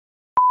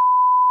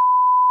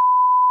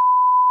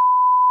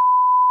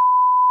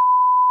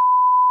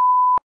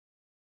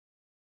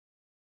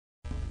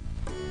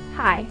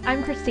Hi,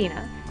 I'm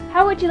Christina.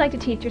 How would you like to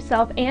teach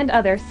yourself and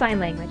others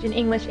sign language in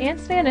English and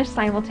Spanish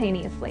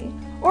simultaneously?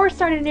 Or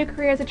start a new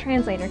career as a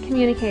translator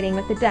communicating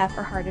with the deaf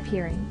or hard of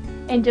hearing?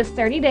 In just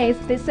 30 days,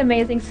 this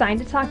amazing Sign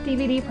to Talk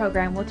DVD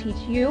program will teach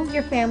you,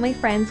 your family,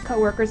 friends,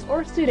 coworkers,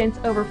 or students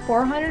over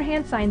 400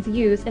 hand signs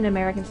used in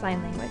American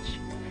Sign Language.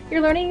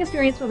 Your learning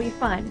experience will be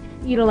fun,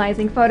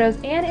 utilizing photos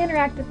and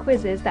interactive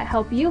quizzes that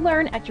help you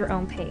learn at your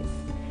own pace.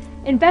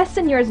 Invest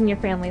in yours and your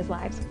family's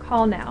lives.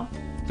 Call now.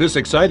 This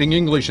exciting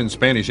English and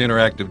Spanish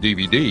interactive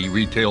DVD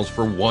retails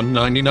for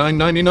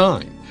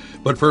 $199.99.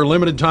 But for a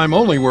limited time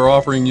only, we're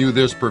offering you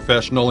this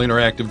professional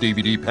interactive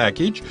DVD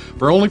package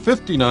for only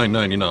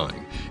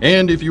 $59.99.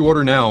 And if you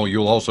order now,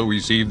 you'll also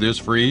receive this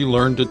free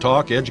Learn to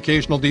Talk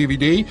educational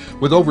DVD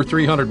with over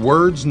 300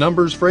 words,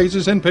 numbers,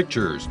 phrases, and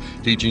pictures,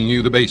 teaching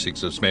you the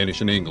basics of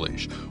Spanish and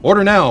English.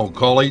 Order now.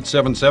 Call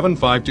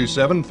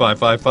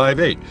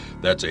 877-527-5558.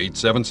 That's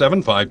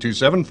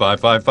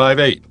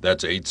 877-527-5558.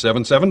 That's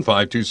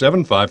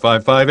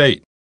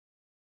 877-527-5558.